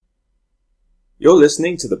You're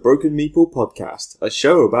listening to the Broken Meeple podcast, a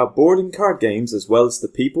show about board and card games as well as the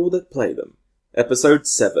people that play them. Episode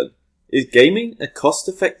 7. Is gaming a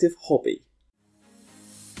cost-effective hobby?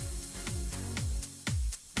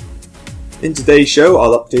 In today's show,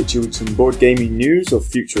 I'll update you with some board gaming news of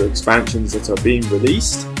future expansions that are being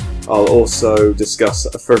released. I'll also discuss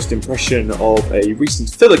a first impression of a recent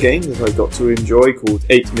filler game that I got to enjoy called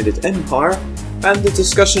 8 Minute Empire, and the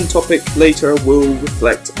discussion topic later will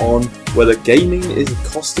reflect on whether gaming is a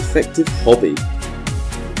cost-effective hobby.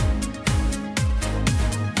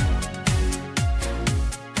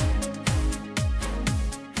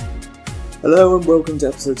 Hello and welcome to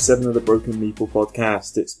episode 7 of the Broken Meeple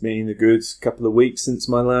podcast. It's been a good couple of weeks since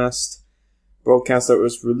my last broadcast that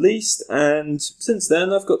was released, and since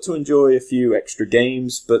then I've got to enjoy a few extra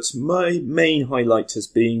games, but my main highlight has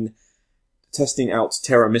been testing out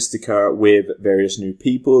Terra Mystica with various new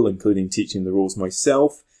people, including teaching the rules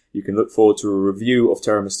myself. You can look forward to a review of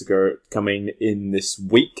Terra Mystica coming in this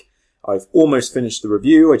week. I've almost finished the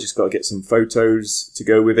review, I just got to get some photos to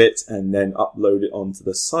go with it and then upload it onto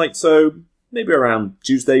the site, so maybe around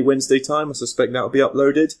Tuesday, Wednesday time I suspect that will be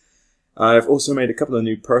uploaded. I've also made a couple of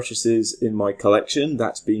new purchases in my collection,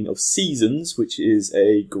 that being of Seasons, which is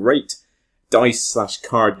a great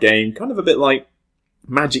dice/card game, kind of a bit like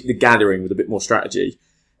Magic the Gathering with a bit more strategy.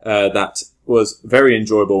 That was very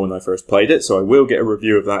enjoyable when I first played it, so I will get a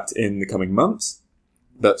review of that in the coming months.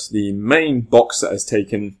 But the main box that has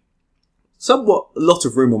taken somewhat a lot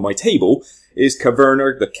of room on my table is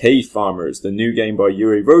Caverna the Cave Farmers, the new game by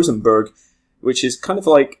Yuri Rosenberg, which is kind of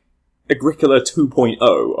like Agricola 2.0,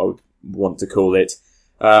 I would want to call it.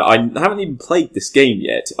 I haven't even played this game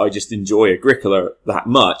yet. I just enjoy Agricola that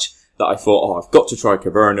much that I thought, I've got to try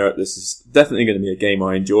Caverna. This is definitely going to be a game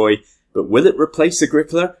I enjoy. But will it replace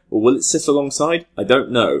Agricola or will it sit alongside? I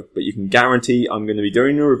don't know. But you can guarantee I'm going to be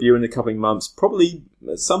doing a review in the coming months, probably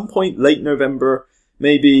at some point late November,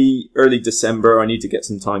 maybe early December. I need to get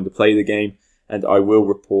some time to play the game, and I will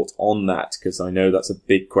report on that because I know that's a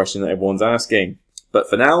big question that everyone's asking. But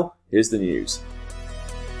for now, here's the news.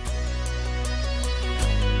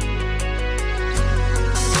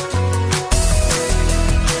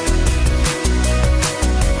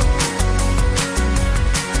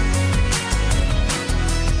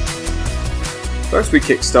 First we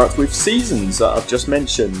kickstart with Seasons that I've just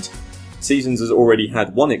mentioned. Seasons has already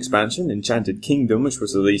had one expansion, Enchanted Kingdom, which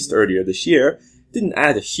was released earlier this year. Didn't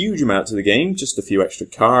add a huge amount to the game, just a few extra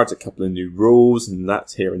cards, a couple of new rules, and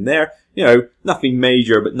that here and there. You know, nothing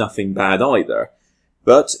major, but nothing bad either.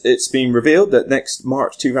 But it's been revealed that next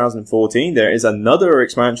March 2014 there is another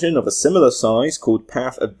expansion of a similar size called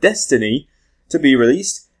Path of Destiny to be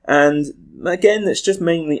released, and again it's just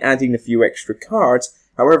mainly adding a few extra cards.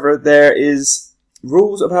 However, there is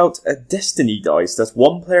rules about a destiny dice that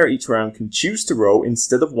one player each round can choose to roll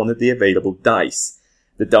instead of one of the available dice.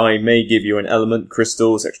 The die may give you an element,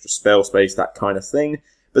 crystals, extra spell space, that kind of thing,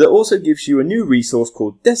 but it also gives you a new resource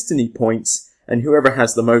called Destiny Points, and whoever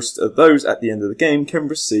has the most of those at the end of the game can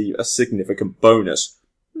receive a significant bonus.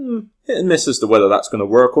 Hit and miss as to whether that's going to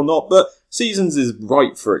work or not, but Seasons is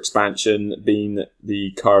ripe for expansion, being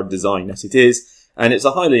the card design that it is. And it's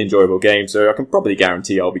a highly enjoyable game, so I can probably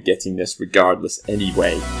guarantee I'll be getting this regardless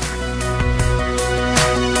anyway.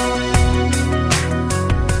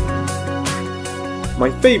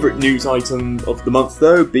 My favourite news item of the month,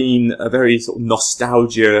 though, being a very sort of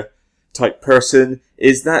nostalgia type person,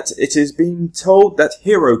 is that it is being told that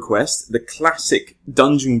Hero Quest, the classic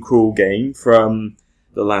dungeon crawl game from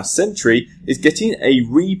the last century, is getting a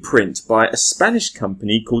reprint by a Spanish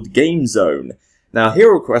company called Game Zone. Now,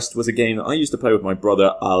 Hero Quest was a game that I used to play with my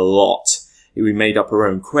brother a lot. We made up our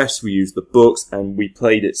own quests, we used the books, and we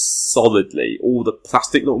played it solidly. All the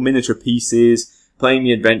plastic little miniature pieces, playing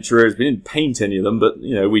the adventurers. We didn't paint any of them, but,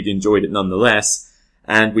 you know, we'd enjoyed it nonetheless.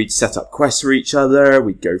 And we'd set up quests for each other,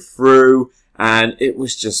 we'd go through, and it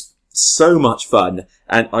was just so much fun.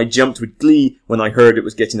 And I jumped with glee when I heard it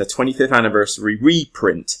was getting a 25th anniversary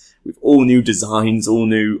reprint with all new designs, all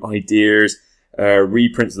new ideas,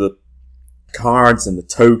 reprints of the cards and the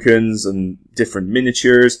tokens and different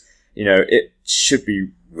miniatures. You know, it should be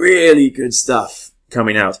really good stuff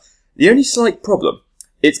coming out. The only slight problem,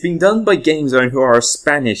 it's been done by Game Zone, who are a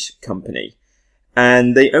Spanish company,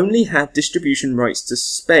 and they only have distribution rights to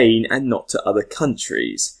Spain and not to other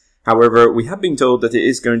countries. However, we have been told that it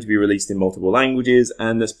is going to be released in multiple languages,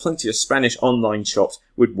 and there's plenty of Spanish online shops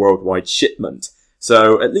with worldwide shipment.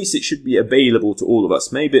 So at least it should be available to all of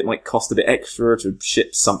us. Maybe it might cost a bit extra to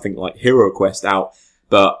ship something like Hero Quest out,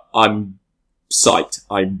 but I'm psyched.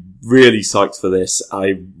 I'm really psyched for this.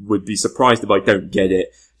 I would be surprised if I don't get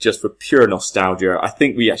it, just for pure nostalgia. I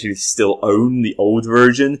think we actually still own the old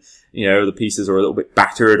version. You know, the pieces are a little bit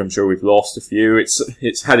battered. I'm sure we've lost a few.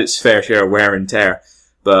 It's had its fair share of wear and tear.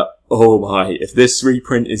 But, oh my, if this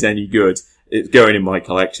reprint is any good, it's going in my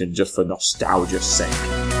collection just for nostalgia's sake.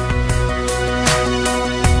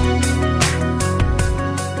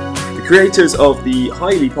 The creators of the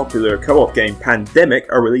highly popular co-op game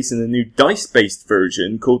Pandemic are releasing a new dice-based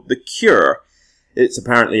version called The Cure. It's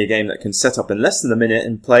apparently a game that can set up in less than a minute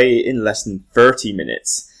and play in less than 30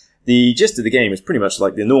 minutes. The gist of the game is pretty much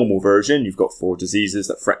like the normal version. You've got 4 diseases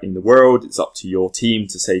that are threatening the world. It's up to your team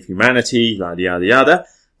to save humanity, yada yada yada.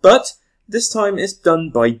 But this time it's done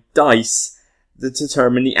by dice that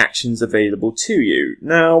determine the actions available to you.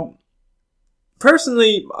 Now,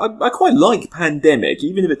 personally, I quite like Pandemic,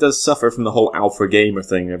 even if it does suffer from the whole alpha gamer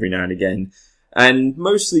thing every now and again. And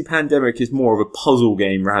mostly Pandemic is more of a puzzle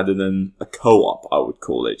game rather than a co-op, I would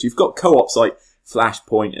call it. You've got co-ops like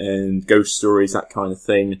Flashpoint and Ghost Stories, that kind of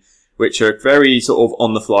thing, which are very sort of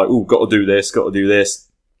on the fly. Ooh, got to do this.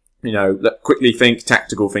 You know, quickly think,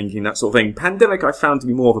 tactical thinking, that sort of thing. Pandemic I found to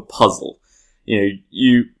be more of a puzzle. You know,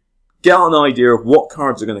 you get an idea of what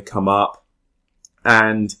cards are going to come up,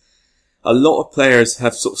 and a lot of players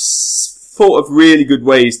have sort of thought of really good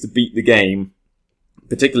ways to beat the game,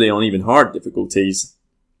 particularly on even hard difficulties,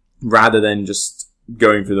 rather than just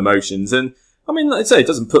going through the motions. And, I mean, like I say, it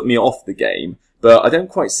doesn't put me off the game, but I don't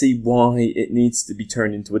quite see why it needs to be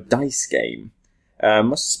turned into a dice game. I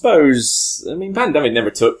suppose, Pandemic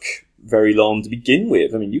never took very long to begin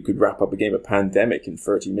with. I mean, you could wrap up a game of Pandemic in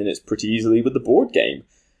 30 minutes pretty easily with the board game.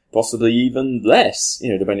 Possibly even less,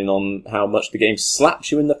 you know, depending on how much the game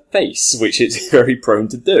slaps you in the face, which it's very prone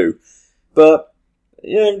to do. But,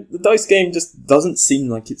 you know, the dice game just doesn't seem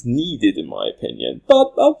like it's needed, in my opinion.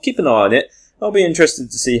 But I'll keep an eye on it. I'll be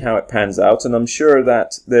interested to see how it pans out, and I'm sure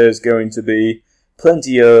that there's going to be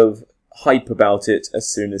plenty of hype about it as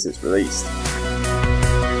soon as it's released.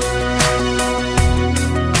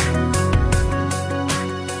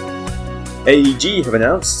 AEG have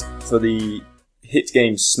announced for the hit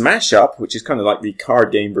game Smash Up, which is kind of like the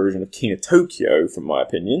card game version of King of Tokyo, from my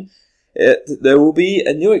opinion, there will be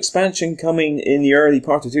a new expansion coming in the early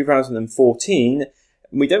part of 2014.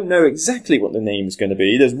 We don't know exactly what the name is going to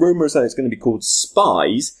be. There's rumours that it's going to be called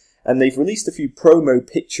Spies, and they've released a few promo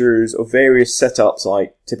pictures of various setups,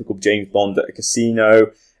 like typical James Bond at a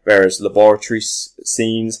casino, various laboratory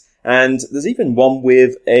scenes, and there's even one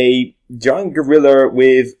with a giant gorilla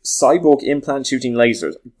with cyborg implant shooting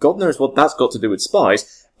lasers. God knows what that's got to do with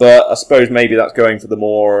Spies, but I suppose maybe that's going for the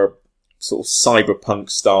more sort of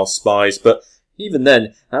cyberpunk style Spies. But even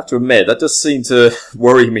then, I have to admit, that does seem to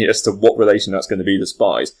worry me as to what relation that's going to be to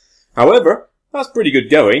Spies. However, that's pretty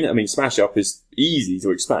good going. I mean, Smash Up is easy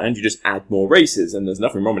to expand. You just add more races, and there's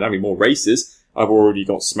nothing wrong with having more races. I've already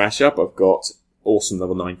got Smash Up, I've got Awesome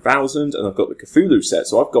Level 9000, and I've got the Cthulhu set,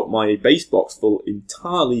 so I've got my base box full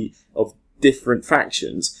entirely of different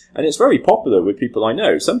factions, and it's very popular with people I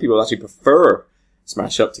know. Some people actually prefer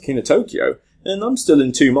Smash Up to King of Tokyo, and I'm still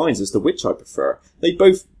in two minds as to which I prefer. They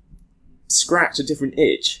both scratch a different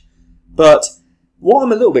itch. But what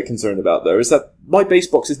I'm a little bit concerned about, though, is that my base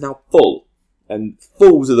box is now full, and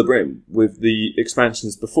full to the brim with the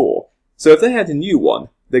expansions before. So if they had a new one,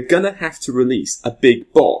 they're gonna have to release a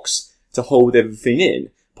big box to hold everything in,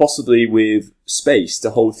 possibly with space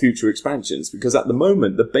to hold future expansions, because at the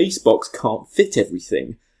moment the base box can't fit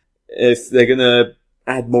everything if they're gonna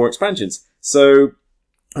add more expansions. So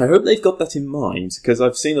I hope they've got that in mind, because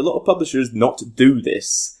I've seen a lot of publishers not do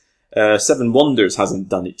this. Seven Wonders hasn't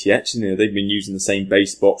done it yet. You know, they've been using the same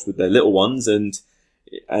base box with their little ones, and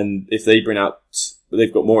if they bring out,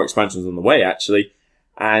 they've got more expansions on the way actually,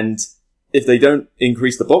 and if they don't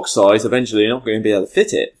increase the box size, eventually they're not going to be able to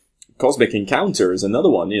fit it. Cosmic Encounter is another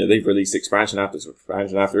one. You know, they've released expansion after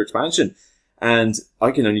expansion after expansion, and I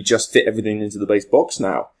can only just fit everything into the base box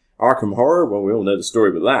now. Arkham Horror, well, we all know the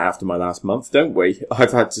story with that after my last month, don't we?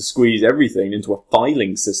 I've had to squeeze everything into a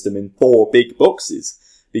filing system in 4 big boxes,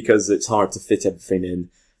 because it's hard to fit everything in.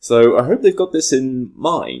 So I hope they've got this in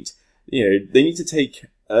mind. You know, they need to take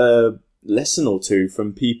a lesson or two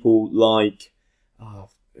from people like, who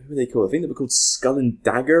are they called? I think they were called Skull and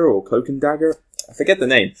Dagger or Cloak and Dagger. I forget the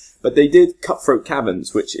name. But they did Cutthroat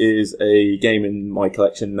Caverns, which is a game in my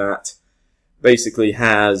collection that basically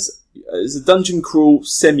it's a dungeon crawl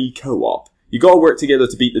semi-co-op. You gotta work together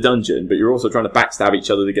to beat the dungeon, but you're also trying to backstab each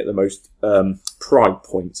other to get the most pride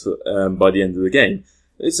points by the end of the game.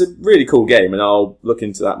 It's a really cool game, and I'll look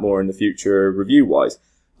into that more in the future review-wise.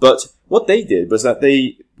 But what they did was that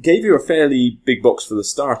they gave you a fairly big box for the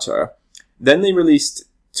starter, then they released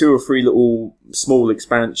 2 or 3 little small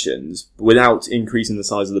expansions without increasing the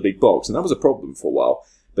size of the big box, and that was a problem for a while.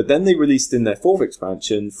 But then they released in their 4th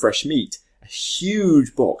expansion, Fresh Meat, a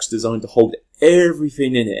huge box designed to hold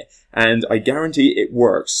everything in it, and I guarantee it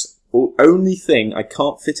works. The only thing I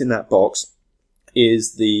can't fit in that box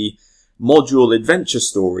is the module adventure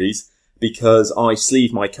stories, because I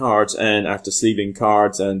sleeve my cards, and after sleeving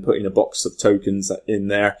cards and putting a box of tokens in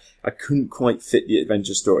there, I couldn't quite fit the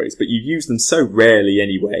adventure stories. But you use them so rarely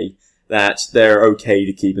anyway that they're okay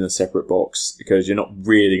to keep in a separate box, because you're not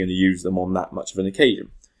really going to use them on that much of an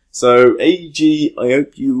occasion. So AEG, I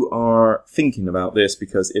hope you are thinking about this,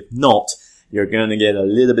 because if not, you're going to get a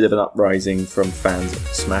little bit of an uprising from fans of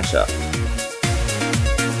Smash Up.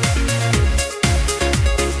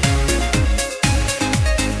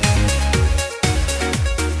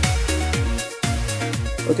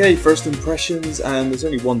 Okay, first impressions, and there's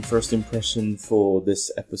only one first impression for this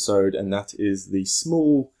episode, and that is the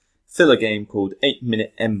small filler game called 8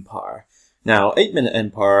 Minute Empire. Now, 8 Minute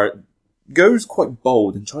Empire goes quite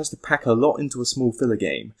bold and tries to pack a lot into a small filler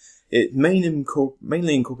game. It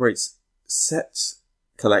mainly incorporates set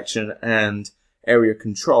collection and area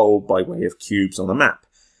control by way of cubes on a map.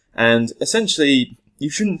 And essentially, you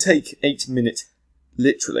shouldn't take 8 minutes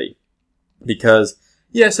literally, because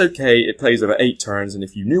yes, okay, it plays over 8 turns, and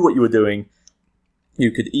if you knew what you were doing,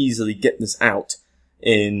 you could easily get this out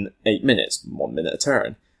in 8 minutes, 1 minute a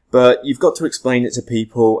turn. But you've got to explain it to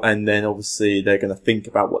people, and then obviously they're going to think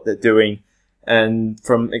about what they're doing. And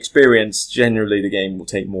from experience, generally the game will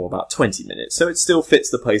take more about 20 minutes. So it still fits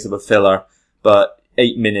the place of a filler, but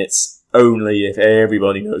 8 minutes only if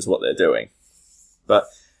everybody knows what they're doing. But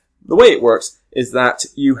the way it works is that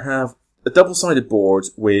you have a double-sided board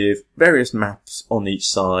with various maps on each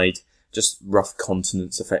side, just rough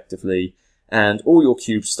continents effectively, and all your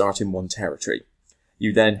cubes start in one territory.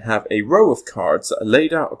 You then have a row of cards that are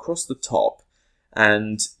laid out across the top,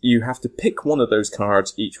 and you have to pick one of those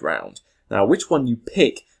cards each round. Now, which one you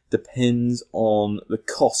pick depends on the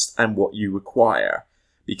cost and what you require,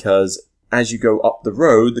 because as you go up the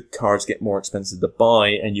road, the cards get more expensive to buy,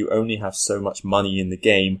 and you only have so much money in the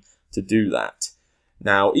game to do that.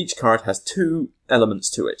 Now, each card has 2 elements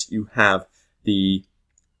to it. You have the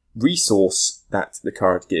resource that the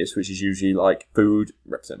card gives, which is usually like food,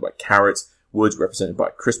 represented by carrots, wood, represented by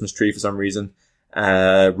a Christmas tree for some reason,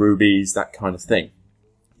 rubies, that kind of thing.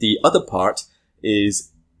 The other part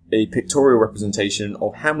is a pictorial representation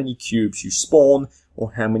of how many cubes you spawn,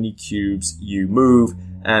 or how many cubes you move,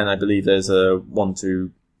 and I believe there's a one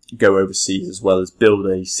to go overseas as well as build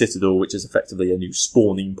a citadel, which is effectively a new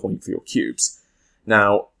spawning point for your cubes.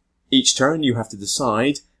 Now, each turn you have to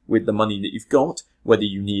decide, with the money that you've got, whether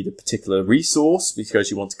you need a particular resource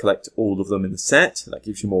because you want to collect all of them in the set, that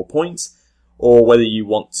gives you more points, or whether you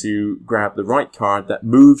want to grab the right card that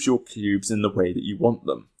moves your cubes in the way that you want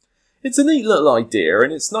them. It's a neat little idea,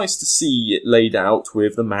 and it's nice to see it laid out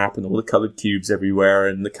with the map and all the coloured cubes everywhere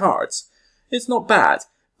and the cards. It's not bad,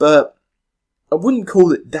 but I wouldn't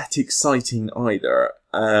call it that exciting either.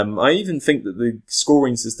 I even think that the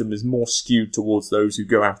scoring system is more skewed towards those who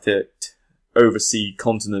go out to oversee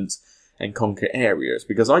continents and conquer areas,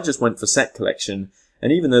 because I just went for set collection,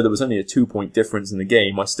 and even though there was only a 2-point difference in the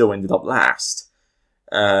game, I still ended up last.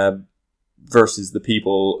 Versus the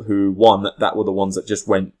people who won, that were the ones that just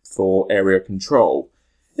went for area control.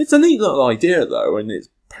 It's a neat little idea though, and it's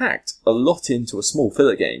packed a lot into a small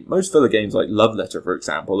filler game. Most filler games like Love Letter, for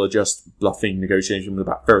example, are just bluffing negotiation with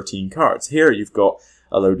about 13 cards. Here you've got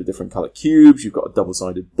a load of different colour cubes, you've got a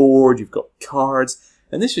double-sided board, you've got cards,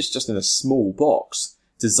 and this is just in a small box,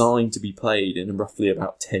 designed to be played in roughly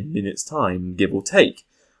about 10 minutes time, give or take.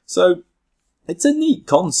 So, it's a neat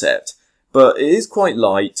concept, but it is quite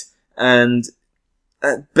light, and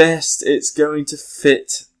at best it's going to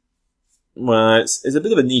fit, well, it's a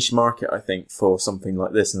bit of a niche market, I think, for something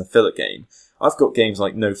like this in a filler game. I've got games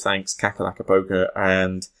like No Thanks, Kakalaka Poker,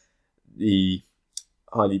 and I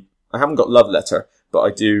haven't got Love Letter, but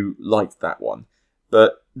I do like that one.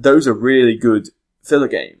 But those are really good filler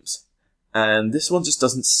games. And this one just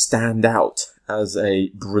doesn't stand out as a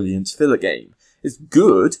brilliant filler game. It's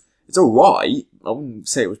good. It's alright. I wouldn't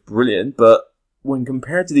say it was brilliant, but when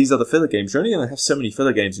compared to these other filler games, you're only going to have so many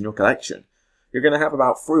filler games in your collection. You're going to have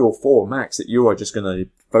about 3 or 4 max that you are just going to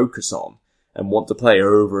focus on and want to play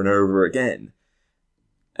over and over again.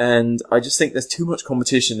 And I just think there's too much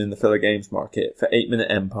competition in the filler games market for 8 Minute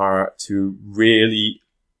Empire to really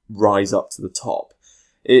rise up to the top.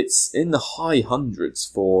 It's in the high hundreds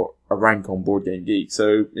for a rank on Board Game Geek,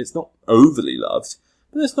 so it's not overly loved,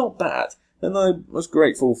 but it's not bad. And I was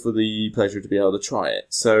grateful for the pleasure to be able to try it.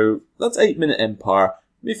 So that's 8 Minute Empire.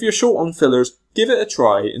 If you're short on fillers, Give it a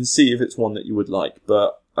try and see if it's one that you would like,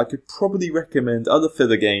 but I could probably recommend other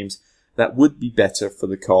filler games that would be better for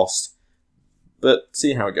the cost. But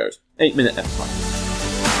see how it goes. 8-Minute Empire.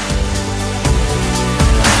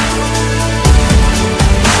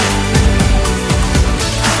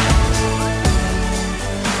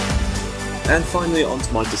 And finally,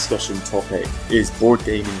 onto my discussion topic, is board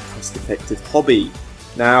gaming a cost-effective hobby?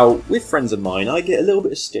 Now, with friends of mine, I get a little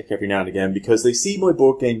bit of stick every now and again because they see my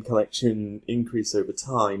board game collection increase over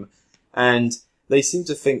time, and they seem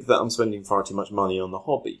to think that I'm spending far too much money on the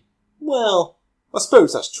hobby. Well, I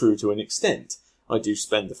suppose that's true to an extent. I do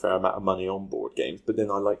spend a fair amount of money on board games, but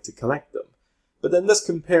then I like to collect them. But then let's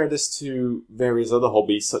compare this to various other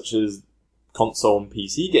hobbies, such as console and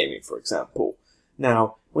PC gaming, for example.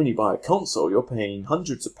 Now, when you buy a console, you're paying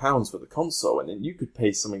hundreds of pounds for the console, and then you could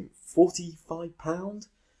pay something £45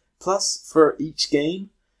 plus for each game.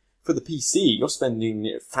 For the PC, you're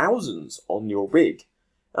spending thousands on your rig.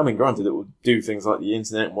 I mean, granted, it will do things like the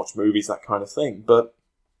internet and watch movies, that kind of thing, but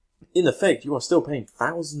in effect, you are still paying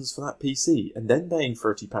thousands for that PC, and then paying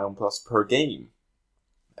 £30 plus per game.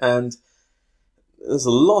 And there's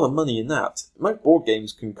a lot of money in that. Most board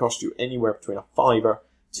games can cost you anywhere between a £5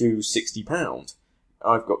 to £60.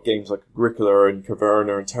 I've got games like Agricola and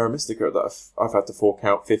Caverna and Terra Mystica that I've had to fork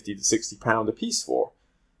out £50 to £60 a piece for.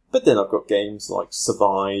 But then I've got games like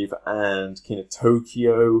Survive and King of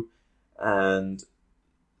Tokyo and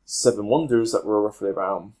Seven Wonders that were roughly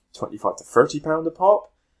around £25 to £30 a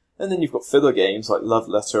pop. And then you've got filler games like Love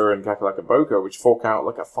Letter and Kakalaka Boka, which fork out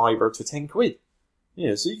like a £5 to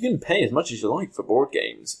 £10. So you can pay as much as you like for board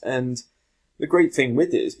games. And the great thing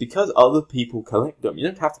with it is because other people collect them, you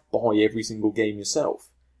don't have to buy every single game yourself.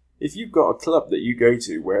 If you've got a club that you go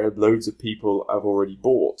to where loads of people have already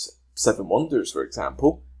bought Seven Wonders, for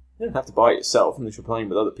example, you don't have to buy it yourself unless you're playing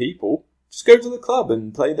with other people. Just go to the club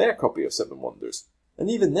and play their copy of Seven Wonders. And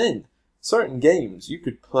even then, certain games you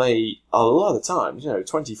could play a lot of times,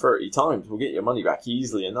 20, 30 times will get your money back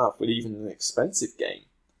easily enough with even an expensive game.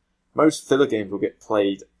 Most filler games will get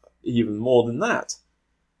played even more than that.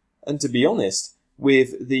 And to be honest,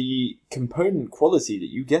 with the component quality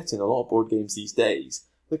that you get in a lot of board games these days,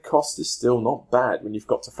 the cost is still not bad when you've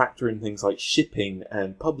got to factor in things like shipping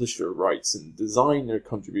and publisher rights and designer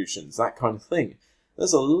contributions, that kind of thing.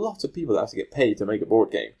 There's a lot of people that have to get paid to make a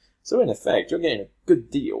board game. So in effect, you're getting a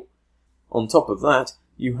good deal. On top of that,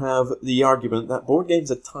 you have the argument that board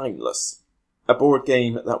games are timeless. A board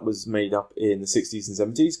game that was made up in the 60s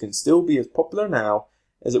and 70s can still be as popular now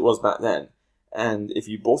as it was back then. And if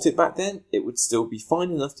you bought it back then, it would still be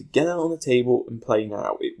fine enough to get out on the table and play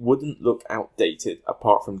now. It wouldn't look outdated,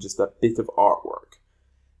 apart from just a bit of artwork.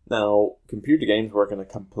 Now, computer games work in a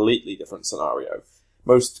completely different scenario.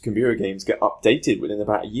 Most computer games get updated within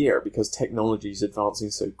about a year because technology is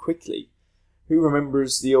advancing so quickly. Who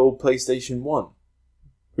remembers the old PlayStation 1?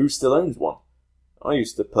 Who still owns one? I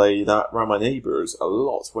used to play that around my neighbours a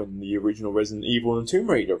lot when the original Resident Evil and Tomb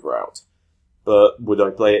Raider were out. But would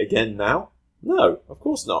I play it again now? No, of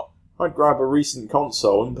course not. I'd grab a recent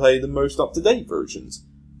console and play the most up-to-date versions.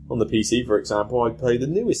 On the PC, for example, I'd play the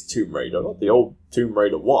newest Tomb Raider, not the old Tomb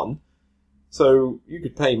Raider 1. So you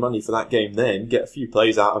could pay money for that game then, get a few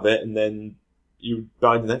plays out of it, and then you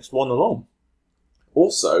buy the next one along.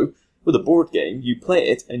 Also, with a board game, you play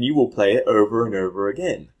it and you will play it over and over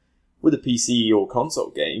again. With a PC or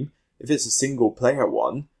console game, if it's a single-player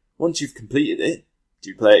one, once you've completed it,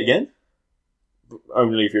 do you play it again?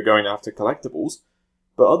 Only if you're going after collectibles,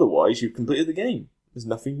 but otherwise you've completed the game. There's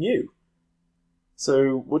nothing new.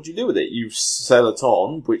 So what do you do with it? You sell it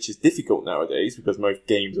on, which is difficult nowadays because most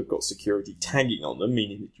games have got security tagging on them,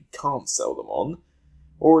 meaning that you can't sell them on,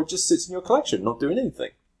 or it just sits in your collection, not doing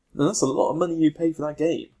anything. And that's a lot of money you pay for that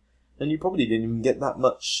game, and you probably didn't even get that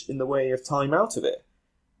much in the way of time out of it.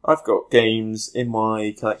 I've got games in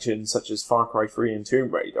my collection such as Far Cry 3 and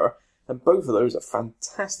Tomb Raider, and both of those are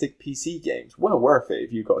fantastic PC games, well worth it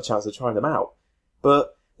if you've got a chance to try them out.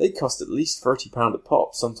 But they cost at least £30 a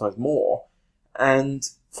pop, sometimes more. And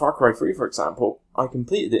Far Cry 3, for example, I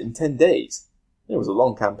completed it in 10 days. It was a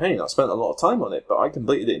long campaign, I spent a lot of time on it, but I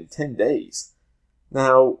completed it in 10 days.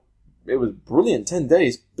 Now, it was brilliant 10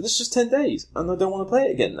 days, but it's just 10 days, and I don't want to play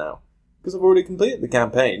it again now. Because I've already completed the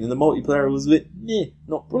campaign, and the multiplayer was a bit,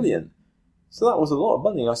 not brilliant. So that was a lot of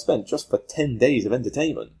money I spent just for 10 days of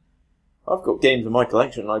entertainment. I've got games in my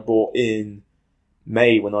collection I bought in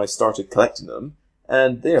May when I started collecting them,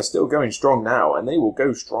 and they are still going strong now, and they will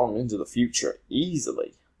go strong into the future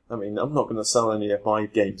easily. I mean, I'm not going to sell any of my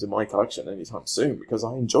games in my collection anytime soon because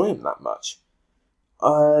I enjoy them that much.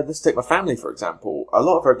 Let's take my family, for example. A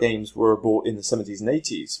lot of our games were bought in the 70s and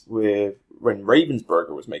 80s when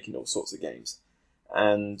Ravensburger was making all sorts of games.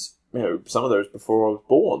 and some of those before I was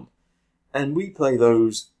born. And we play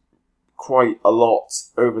those quite a lot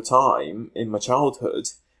over time in my childhood.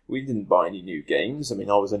 We didn't buy any new games. I mean,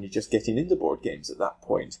 I was only just getting into board games at that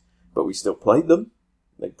point, but we still played them.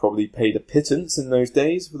 They probably paid a pittance in those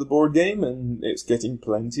days for the board game, and it's getting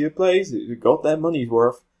plenty of plays. It got their money's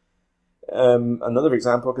worth. Another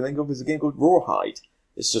example I can think of is a game called Rawhide.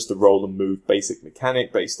 It's just a roll and move basic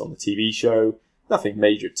mechanic based on the TV show. Nothing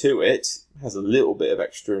major to it. It has a little bit of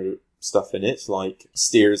extra stuff in it, like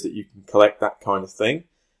steers that you can collect, that kind of thing.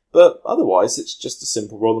 But otherwise, it's just a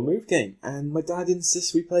simple roll and move game. And my dad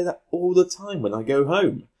insists we play that all the time when I go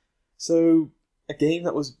home. So, a game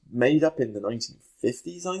that was made up in the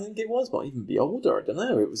 1950s, I think it was, might even be older, I don't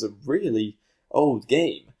know. It was a really old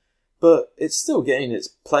game. But it's still getting its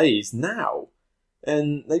plays now.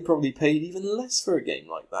 And they probably paid even less for a game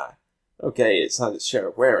like that. Okay, it's had its share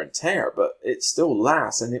of wear and tear, but it still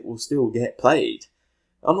lasts and it will still get played.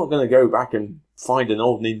 I'm not going to go back and find an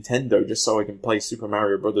old Nintendo just so I can play Super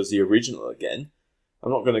Mario Bros. The original again.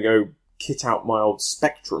 I'm not going to go kit out my old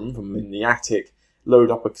Spectrum from in the attic,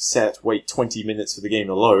 load up a cassette, wait 20 minutes for the game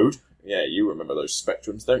to load. Yeah, you remember those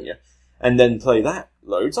Spectrums, don't you? And then play that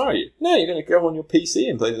loads, are you? No, you're going to go on your PC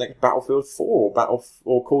and play the next Battlefield 4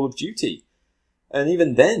 or Call of Duty. And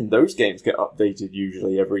even then, those games get updated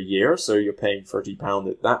usually every year, so you're paying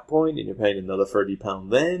 £30 at that point, and you're paying another £30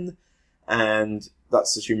 then, and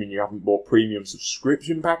that's assuming you haven't bought premium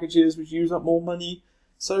subscription packages, which use up more money.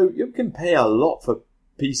 So you can pay a lot for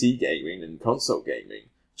PC gaming and console gaming,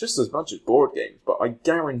 just as much as board games, but I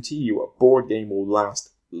guarantee you a board game will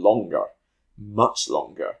last longer, much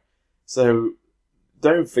longer. So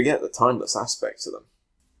don't forget the timeless aspect to them.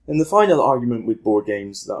 And the final argument with board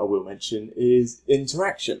games that I will mention is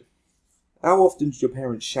interaction. How often do your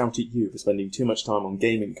parents shout at you for spending too much time on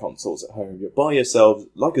gaming consoles at home? You're by yourself,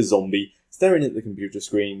 like a zombie, staring at the computer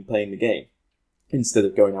screen, playing the game, instead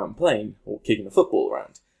of going out and playing, or kicking a football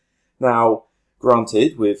around. Now,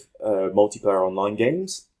 granted, with multiplayer online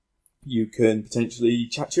games, you can potentially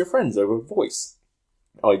chat to your friends over voice.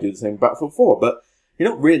 I do the same with Battlefield 4, but you're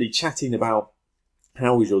not really chatting about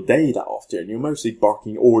how was your day that often. You're mostly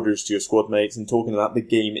barking orders to your squad mates and talking about the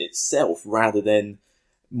game itself rather than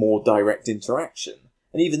more direct interaction.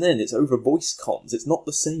 And even then, it's over voice comms. It's not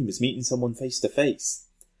the same as meeting someone face to face.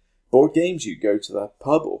 Board games, you go to the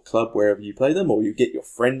pub or club wherever you play them, or you get your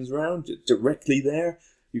friends round directly there.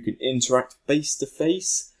 You can interact face to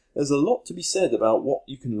face. There's a lot to be said about what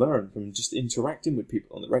you can learn from just interacting with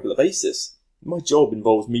people on a regular basis. My job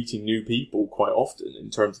involves meeting new people quite often in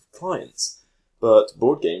terms of clients. But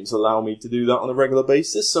board games allow me to do that on a regular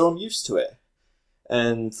basis, so I'm used to it.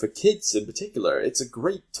 And for kids in particular, it's a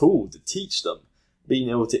great tool to teach them, being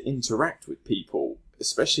able to interact with people,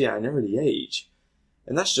 especially at an early age.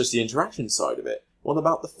 And that's just the interaction side of it. What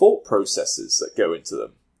about the thought processes that go into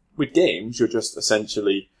them? With games, you're just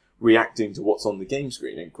essentially reacting to what's on the game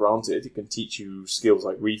screen, and granted, it can teach you skills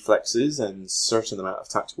like reflexes and a certain amount of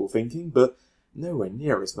tactical thinking, but nowhere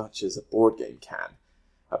near as much as a board game can.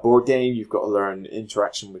 A board game, you've got to learn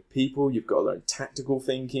interaction with people, you've got to learn tactical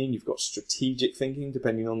thinking, you've got strategic thinking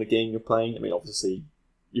depending on the game you're playing. I mean, obviously,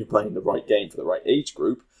 you're playing the right game for the right age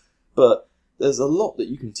group, but there's a lot that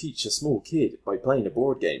you can teach a small kid by playing a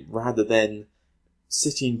board game rather than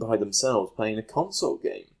sitting by themselves playing a console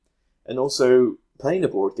game. And also, playing a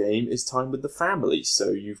board game is time with the family,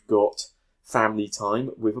 so you've got family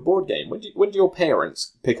time with a board game. When do your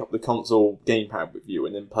parents pick up the console gamepad with you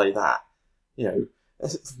and then play that?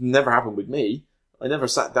 It's never happened with me. I never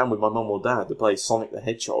sat down with my mum or dad to play Sonic the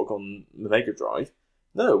Hedgehog on the Mega Drive.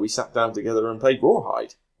 No, we sat down together and played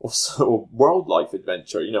Rawhide. Or Wildlife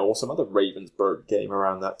Adventure, or some other Ravensburg game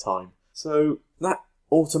around that time. So that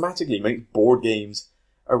automatically makes board games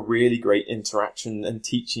a really great interaction and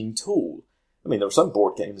teaching tool. I mean, there are some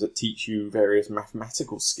board games that teach you various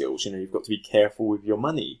mathematical skills. You've got to be careful with your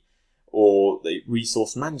money, or the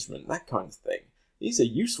resource management, that kind of thing. These are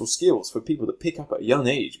useful skills for people to pick up at a young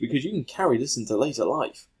age because you can carry this into later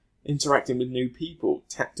life. Interacting with new people,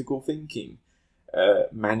 tactical thinking,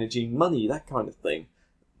 managing money, that kind of thing.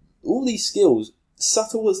 All these skills,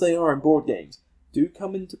 subtle as they are in board games, do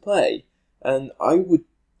come into play. And I would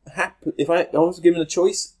if I was given a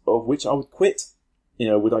choice of which I would quit,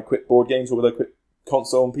 would I quit board games or would I quit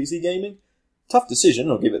console and PC gaming? Tough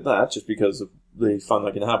decision, I'll give it that, just because of the fun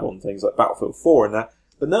I can have on things like Battlefield 4 and that.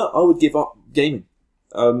 But no, I would give up gaming.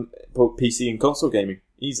 Both PC and console gaming,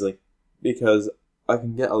 easily. Because I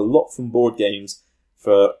can get a lot from board games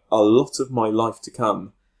for a lot of my life to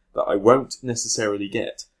come that I won't necessarily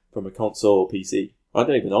get from a console or PC. I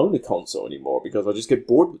don't even own a console anymore because I just get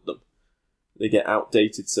bored with them. They get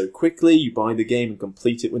outdated so quickly. You buy the game and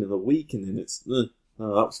complete it within a week, and then it's, oh, that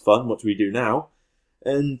was fun, what do we do now?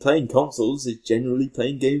 And playing consoles is generally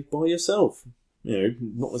playing games by yourself.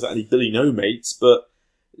 Not exactly Billy No Mates, but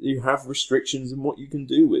you have restrictions in what you can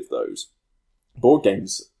do with those. Board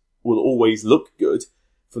games will always look good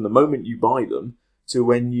from the moment you buy them to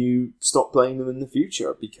when you stop playing them in the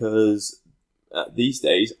future, because these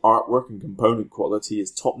days artwork and component quality is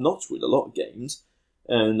top notch with a lot of games,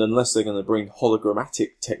 and unless they're going to bring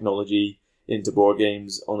hologrammatic technology into board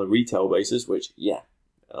games on a retail basis, which, yeah,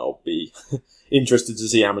 I'll be interested to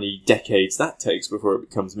see how many decades that takes before it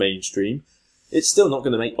becomes mainstream, it's still not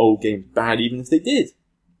going to make old games bad even if they did.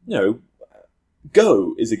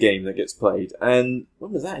 Go is a game that gets played, and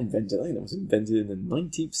when was that invented? I think that was invented in the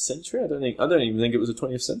 19th century. I don't even think it was a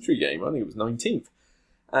 20th century game. I think it was 19th.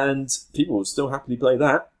 And people would still happily play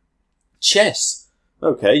that. Chess.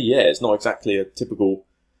 Okay, yeah, it's not exactly a typical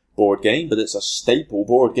board game, but it's a staple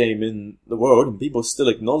board game in the world, and people still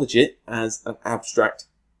acknowledge it as an abstract,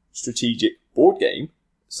 strategic board game.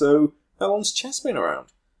 So, how long's chess been around?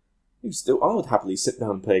 I would happily sit down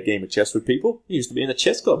and play a game of chess with people. I used to be in a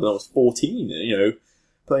chess club when I was 14,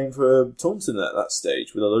 playing for Taunton at that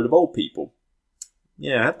stage with a load of old people.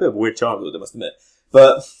 Yeah, I had a bit of a weird childhood, I must admit.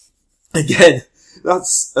 But, again,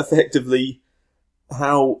 that's effectively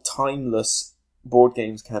how timeless board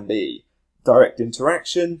games can be. Direct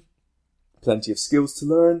interaction, plenty of skills to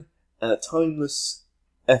learn, and a timeless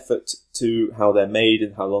effort to how they're made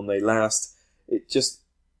and how long they last.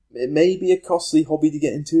 It may be a costly hobby to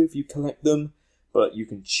get into if you collect them, but you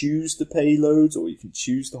can choose to pay loads or you can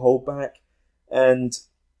choose to hold back. And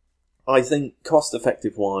I think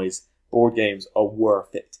cost-effective wise, board games are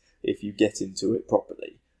worth it if you get into it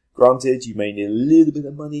properly. Granted, you may need a little bit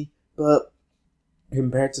of money, but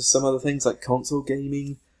compared to some other things like console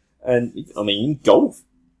gaming and, golf.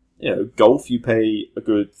 Golf, you pay a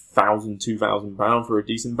good £1,000-2,000 for a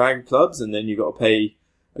decent bag of clubs, and then you've got to pay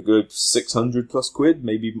a good 600 plus quid,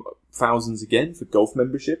 maybe thousands again for golf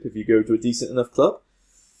membership if you go to a decent enough club.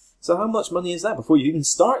 So how much money is that before you even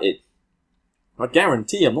started? I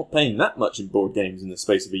guarantee I'm not paying that much in board games in the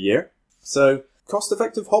space of a year. So,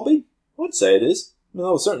 cost-effective hobby? I'd say it is.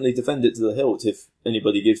 I'll certainly defend it to the hilt if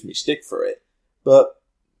anybody gives me shtick for it. But,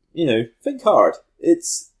 think hard.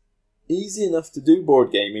 It's easy enough to do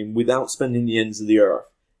board gaming without spending the ends of the earth.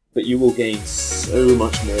 But you will gain so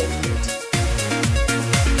much more from it.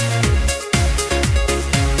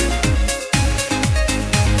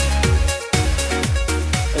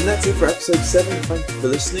 And that's it for episode 7. Thank you for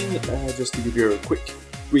listening. Just to give you a quick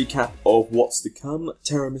recap of what's to come.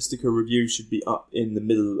 Terra Mystica review should be up in the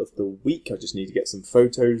middle of the week. I just need to get some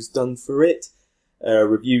photos done for it.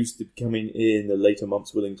 Reviews to be coming in the later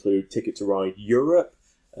months will include Ticket to Ride Europe,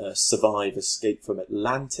 Survive Escape from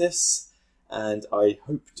Atlantis, and I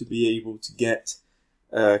hope to be able to get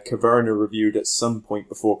Caverna reviewed at some point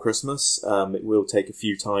before Christmas. It will take a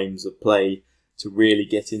few times of play to really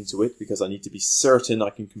get into it, because I need to be certain I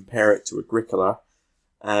can compare it to Agricola,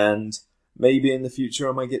 and maybe in the future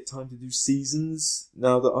I might get time to do seasons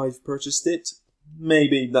now that I've purchased it.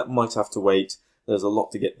 Maybe that might have to wait. There's a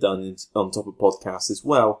lot to get done on top of podcasts as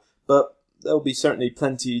well, but there'll be certainly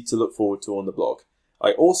plenty to look forward to on the blog.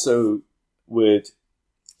 I also would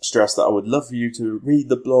stress that I would love for you to read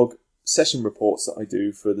the blog session reports that I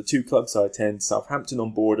do for the 2 clubs I attend, Southampton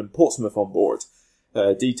on board and Portsmouth on board.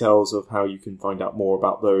 Details of how you can find out more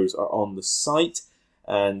about those are on the site,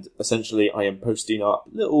 and essentially I am posting up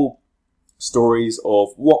little stories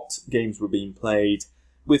of what games were being played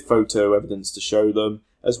with photo evidence to show them,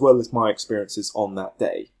 as well as my experiences on that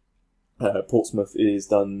day. Portsmouth is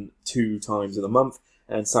done 2 times in a month,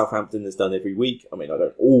 and Southampton is done every week. I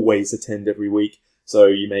don't always attend every week, so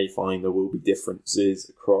you may find there will be differences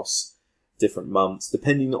across different months,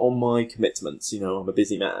 depending on my commitments. I'm a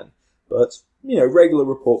busy man. But, regular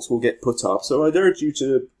reports will get put up, so I'd urge you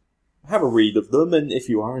to have a read of them, and if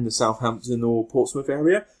you are in the Southampton or Portsmouth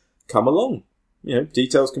area, come along.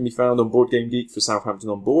 Details can be found on Board Game Geek for Southampton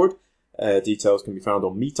on board. Details can be found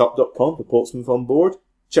on meetup.com for Portsmouth on board.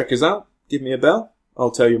 Check us out, give me a bell.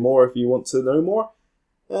 I'll tell you more if you want to know more,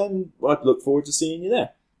 and I'd look forward to seeing you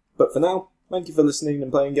there. But for now, thank you for listening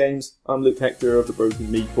and playing games. I'm Luke Hector of the Broken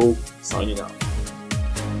Meeple, signing out.